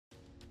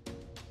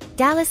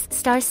Dallas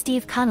star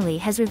Steve Connolly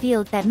has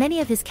revealed that many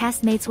of his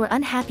castmates were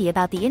unhappy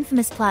about the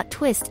infamous plot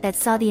twist that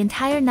saw the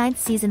entire 9th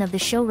season of the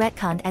show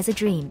retconned as a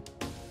dream.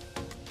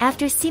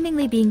 After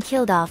seemingly being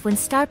killed off when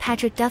star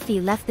Patrick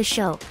Duffy left the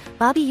show,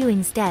 Bobby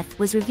Ewing's death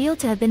was revealed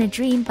to have been a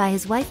dream by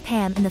his wife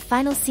Pam in the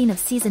final scene of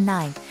season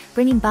 9,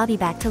 bringing Bobby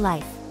back to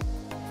life.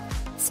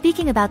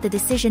 Speaking about the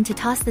decision to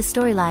toss the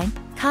storyline,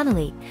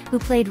 Connolly, who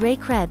played Ray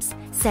Krebs,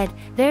 said,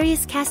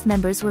 "Various cast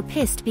members were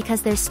pissed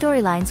because their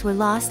storylines were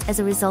lost as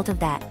a result of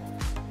that."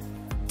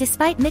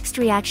 Despite mixed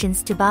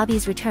reactions to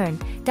Bobby's return,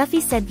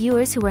 Duffy said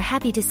viewers who were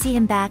happy to see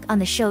him back on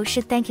the show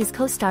should thank his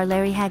co-star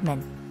Larry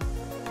Hagman.